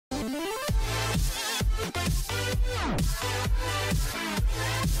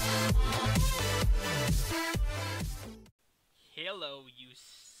Hello, you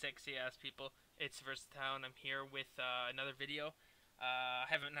sexy ass people. It's Versatile, and I'm here with another video. I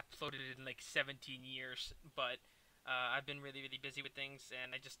haven't uploaded in like 17 years, but I've been really busy with things,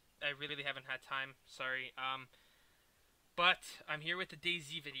 and I really haven't had time. Sorry. But I'm here with the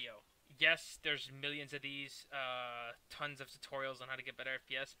DayZ video. Yes, there's millions of these, tons of tutorials on how to get better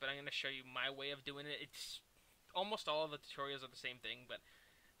FPS, but I'm going to show you my way of doing it. It's almost all of the tutorials are the same thing, but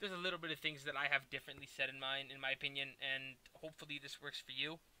there's a little bit of things that I have differently set in mind, in my opinion, and hopefully this works for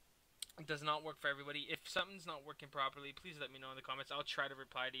you. It does not work for everybody. If something's not working properly, please let me know in the comments. I'll try to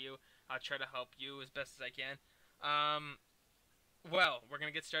reply to you. I'll try to help you as best as I can. Well, we're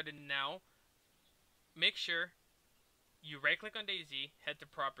going to get started now. Make sure you right-click on DayZ, head to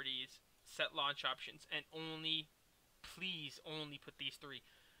Properties, set Launch Options, and please only put these three.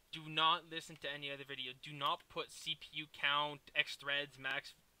 Do not listen to any other video. Do not put CPU count, X threads,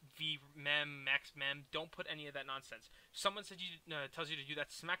 max vmem, max mem. Don't put any of that nonsense. If someone said tells you to do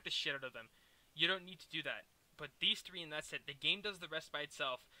that, smack the shit out of them. You don't need to do that. But these three and that's it. The game does the rest by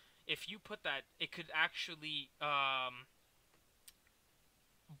itself. If you put that, it could actually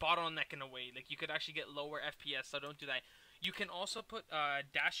bottleneck in a way. Like, you could actually get lower FPS, so don't do that. You can also put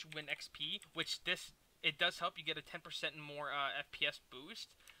dash win XP, which it does help. You get a 10% more FPS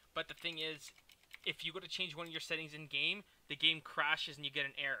boost. But the thing is, if you go to change one of your settings in game, the game crashes and you get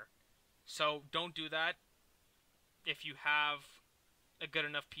an error. So don't do that. If you have a good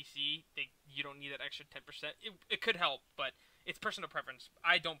enough PC, you don't need that extra 10%. It could help, but it's personal preference.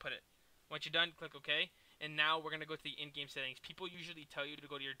 I don't put it. Once you're done, click OK. And now we're going to go to the in-game settings. People usually tell you to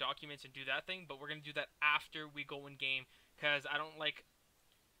go to your documents and do that thing, but we're going to do that after we go in-game, because I don't like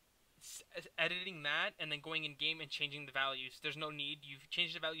editing that and then going in game and changing the values. There's no need. You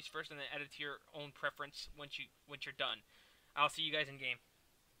change the values first and then edit to your own preference once you're done. I'll see you guys in game.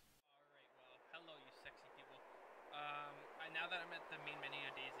 Alright, well, hello you sexy people. Now that I'm at the main menu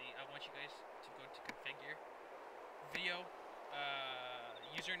of DayZ, I want you guys to go to configure, video,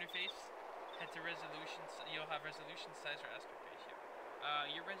 user interface, head to resolution. You'll have resolution, size, or aspect ratio.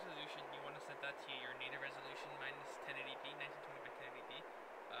 Your resolution, you want to set that to your native resolution. Mine is 1080p, 1920 by 1080p.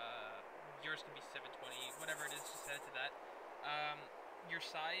 Yours can be 720, whatever it is, just set it to that. Your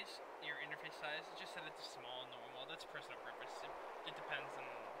size, your interface size, just set it to small, normal. That's personal preference. It depends on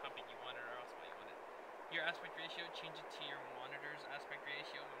how big you want it or how small you want it. Your aspect ratio, change it to your monitor's aspect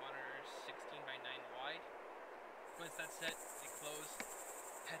ratio. My monitor is 16 by 9 wide. Once that's set, it close.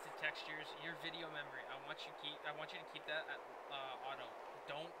 Head to textures. Your video memory, I want you to keep that at auto.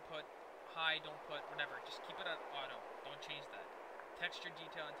 Don't put high, don't put whatever. Just keep it at auto. Don't change that. Texture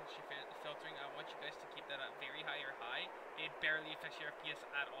detail and texture filtering, I want you guys to keep that at very high or high. It barely affects your FPS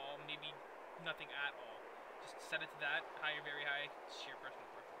at all, maybe nothing at all. Just set it to that, high or very high. It's your personal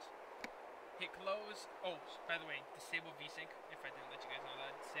preference. Hit close. Oh, by the way, disable VSync, if I didn't let you guys know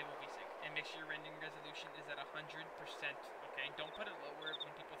that. Disable VSync. And make sure your rendering resolution is at 100%, okay? Don't put it lower.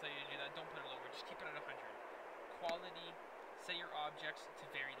 When people tell you to do that, don't put it lower. Just keep it at 100. Quality, set your objects to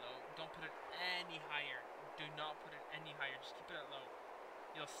very low. Don't put it any higher. Do not put it any higher. Just keep it at low.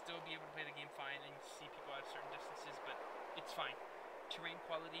 You'll still be able to play the game fine and see people at certain distances, but it's fine. Terrain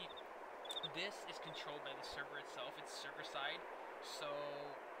quality. This is controlled by the server itself. It's server side, so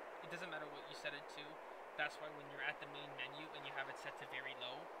it doesn't matter what you set it to. That's why when you're at the main menu and you have it set to very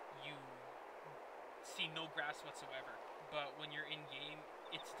low, you see no grass whatsoever. But when you're in game,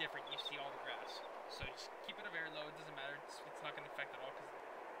 it's different. You see all the grass. So just keep it a very low. It doesn't matter. It's not going to affect at all because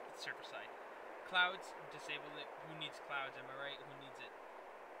it's server side. Clouds, disable it. Who needs clouds? Am I right? Who needs it?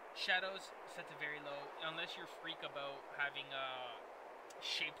 Shadows, set to very low. Unless you're a freak about having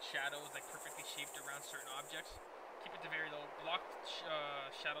shaped shadows, like perfectly shaped around certain objects, keep it to very low. Blocked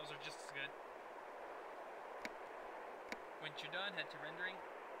shadows are just as good. Once you're done, head to rendering.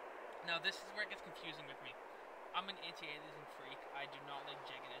 Now this is where it gets confusing with me. I'm an anti-aliasing freak. I do not like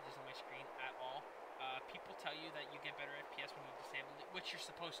jagged edges on my screen at all. People tell you that you get better FPS when you disable it, which you're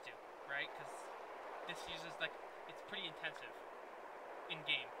supposed to, right? Because this uses, like, it's pretty intensive in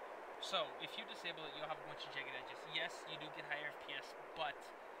game. So if you disable it, you'll have a bunch of jagged edges. Yes, you do get higher FPS, but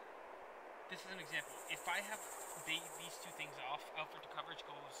this is an example. If I have these two things off, output to coverage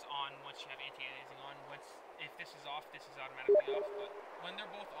goes on once you have anti-aliasing on. If this is off, this is automatically off. But when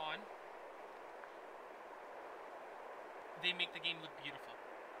they're both on, they make the game look beautiful.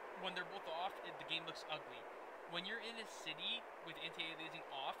 When they're both off, the game looks ugly. When you're in a city with anti-aliasing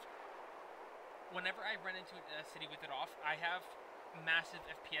off, whenever I run into a city with it off, I have massive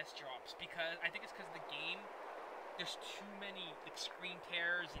FPS drops, because I think it's because the game there's too many like screen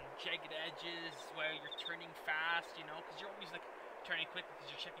tears and jagged edges while you're turning fast, you know, because you're always like turning quick because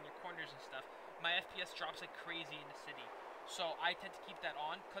you're checking your corners and stuff. My FPS drops like crazy in the city, so I tend to keep that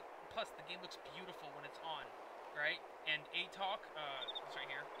on. Plus, the game looks beautiful when it's on, right? And AToC, it's right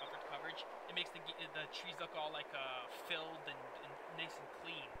here, upward coverage. It makes the trees look all like filled and nice and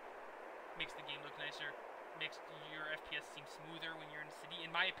clean. Makes the game look nicer. Makes your FPS seem smoother when you're in the city, in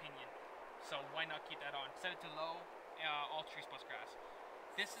my opinion. So why not keep that on? Set it to low, all trees plus grass.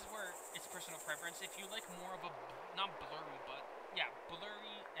 This is where it's personal preference. If you like more of a, not blurry, but yeah,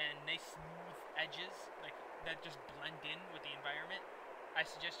 blurry and nice smooth edges, like that just blend in with the environment, I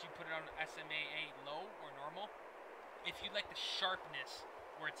suggest you put it on SMAA low or normal. If you like the sharpness,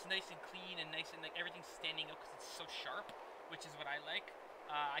 where it's nice and clean and nice and like everything's standing out because it's so sharp, which is what I like,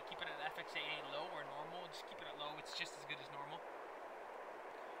 I keep it at FXAA low or normal. Just keep it at low. It's just as good as normal.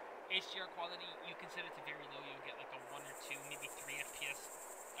 HDR quality, you can set it to very low. You'll get like a 1 or 2, maybe 3 FPS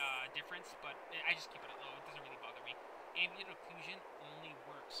difference, but I just keep it at low. It doesn't really bother me. Ambient occlusion only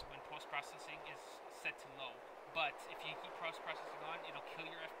works when post-processing is set to low. But if you keep post-processing on, it'll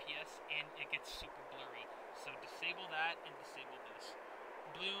kill your FPS and it gets super blurry. So disable that and disable this.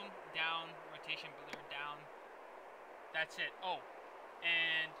 Bloom, down. Rotation, blur, down. That's it. Oh,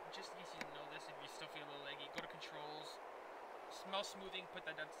 and just in case you didn't know this, if you still feel a little leggy, go to controls. Smell smoothing, put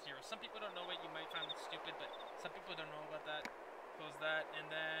that down to 0. Some people don't know it, you might find it stupid, but some people don't know about that. Close that, and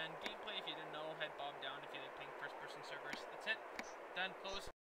then gameplay, if you didn't know, head bob down if you like playing first-person servers. That's it. Done. Close.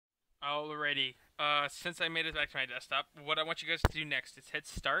 Alrighty. Since I made it back to my desktop, what I want you guys to do next is hit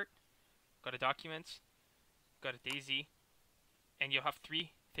Start, go to Documents, go to DayZ, and you'll have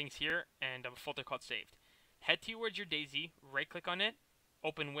 3 things here, and a folder called Saved. Head towards your DayZ, right-click on it,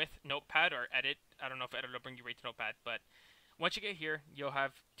 open with Notepad or Edit. I don't know if Edit will bring you right to Notepad, but once you get here, you'll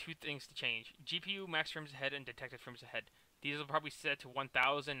have 2 things to change. GPU max frames ahead and detected frames ahead. These will probably set to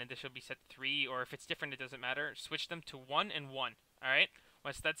 1000 and this will be set to 3, or if it's different, it doesn't matter. Switch them to 1 and 1, alright?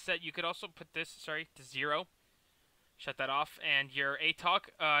 Once that's set, you could also put this, to 0. Shut that off. And your AToC,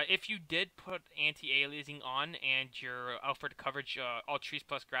 if you did put anti-aliasing on and your outward coverage, all trees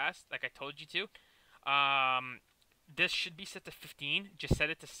plus grass, like I told you to, this should be set to 15. Just set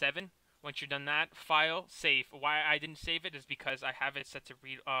it to 7. Once you're done that, file, save. Why I didn't save it is because I have it set to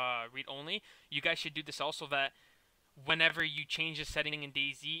read only. You guys should do this also, that whenever you change the setting in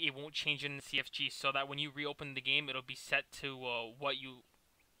DayZ, it won't change in the CFG, so that when you reopen the game, it'll be set to what you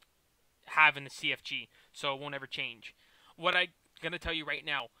have in the CFG, so it won't ever change. What I'm going to tell you right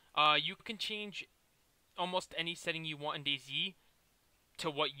now, you can change almost any setting you want in DayZ to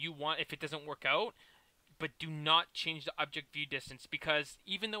what you want if it doesn't work out, but do not change the object view distance, because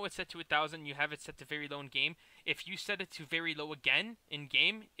even though it's set to 1000, you have it set to very low in game. If you set it to very low again in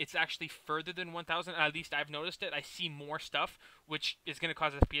game, it's actually further than 1000. At least I've noticed it. I see more stuff, which is going to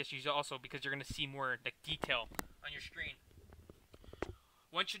cause FPS use also, because you're going to see more like detail on your screen.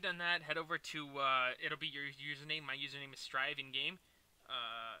 Once you're done that, head over to, it'll be your username. My username is Strive in game.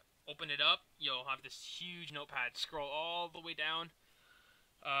 Open it up. You'll have this huge notepad. Scroll all the way down.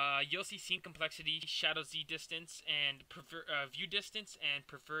 You'll see sceneComplexity, shadowZDistance, and viewDistance, and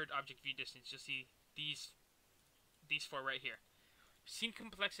preferredObjectViewDistance. You'll see these 4 right here.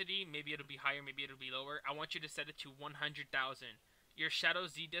 sceneComplexity, maybe it'll be higher, maybe it'll be lower. I want you to set it to 100,000. Your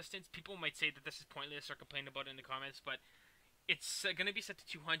shadowZDistance, people might say that this is pointless or complain about it in the comments, but it's going to be set to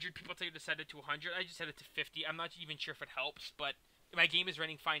 200. People tell you to set it to 100. I just set it to 50. I'm not even sure if it helps, but my game is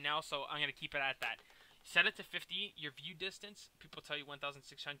running fine now, so I'm going to keep it at that. Set it to 50. Your view distance, people tell you 1,600.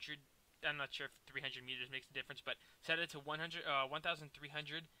 I'm not sure if 300 meters makes a difference, but set it to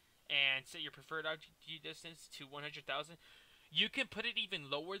 1,300, and set your preferred object view distance to 100,000. You can put it even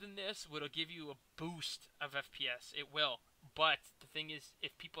lower than this, which will give you a boost of FPS. It will. But the thing is,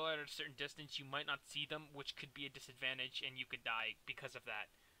 if people are at a certain distance, you might not see them, which could be a disadvantage, and you could die because of that.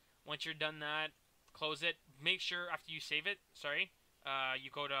 Once you're done that, close it. Make sure after you save it, you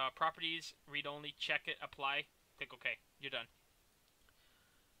go to Properties, Read Only, check it, Apply, click OK. You're done.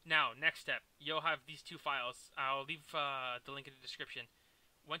 Now, next step. You'll have these 2 files. I'll leave the link in the description.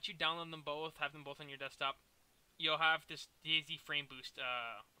 Once you download them both, have them both on your desktop, you'll have this DayZ Frame Boost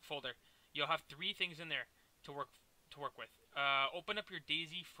folder. You'll have 3 things in there to work with. Open up your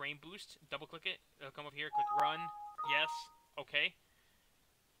DayZ Frame Boost, double click it, it'll come up here, click Run, Yes, OK.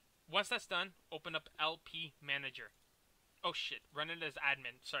 Once that's done, open up LP Manager. Oh shit, run it as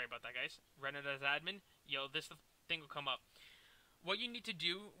admin. Sorry about that, guys. Run it as admin. This thing will come up. What you need to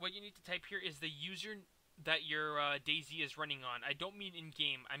do, what you need to type here is the user that your DayZ is running on. I don't mean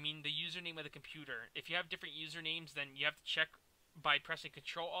in-game. I mean the username of the computer. If you have different usernames, then you have to check by pressing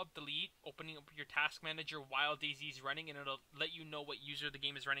Control-Alt-Delete, opening up your task manager while DayZ is running, and it'll let you know what user the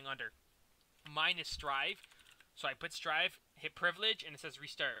game is running under. Mine is Strive, so I put Strive, hit privilege, and it says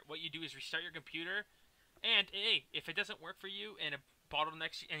restart. What you do is restart your computer, and hey, if it doesn't work for you and it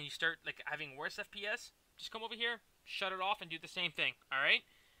bottlenecks and you start like having worse FPS, just come over here, shut it off, and do the same thing. All right.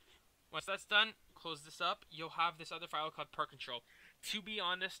 Once that's done, close this up. You'll have this other file called ParkControl. To be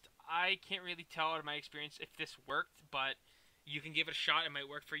honest, I can't really tell out of my experience if this worked, but you can give it a shot. It might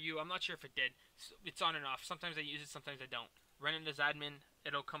work for you. I'm not sure if it did. It's on and off. Sometimes I use it, sometimes I don't. Run it as admin.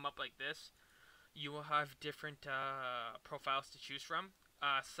 It'll come up like this. You will have different profiles to choose from.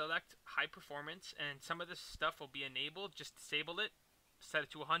 Select high performance, and some of this stuff will be enabled. Just disable it. Set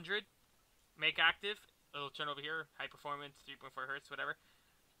it to 100. Make active. It'll turn over here. High performance, 3.4 hertz, whatever.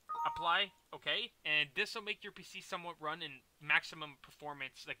 Apply, okay, and this will make your PC somewhat run in maximum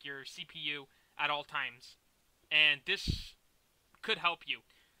performance, like your CPU, at all times. And this could help you.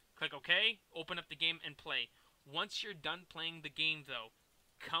 Click OK, open up the game, and play. Once you're done playing the game, though,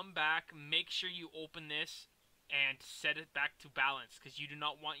 come back, make sure you open this, and set it back to balance, because you do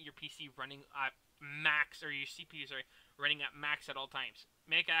not want your PC running at max, or your CPU, sorry, running at max at all times.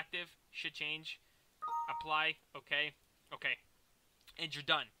 Make active, should change. Apply, okay, okay. And you're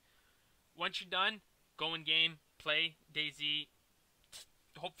done. Once you're done, go in game, play DayZ.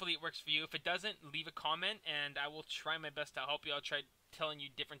 Hopefully it works for you. If it doesn't, leave a comment, and I will try my best to help you. I'll try telling you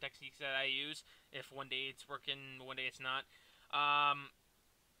different techniques that I use. If one day it's working, one day it's not.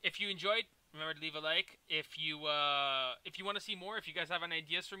 If you enjoyed, remember to leave a like. If you want to see more, if you guys have any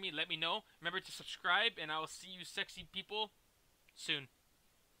ideas for me, let me know. Remember to subscribe, and I will see you sexy people soon.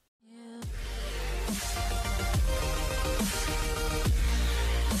 Yeah.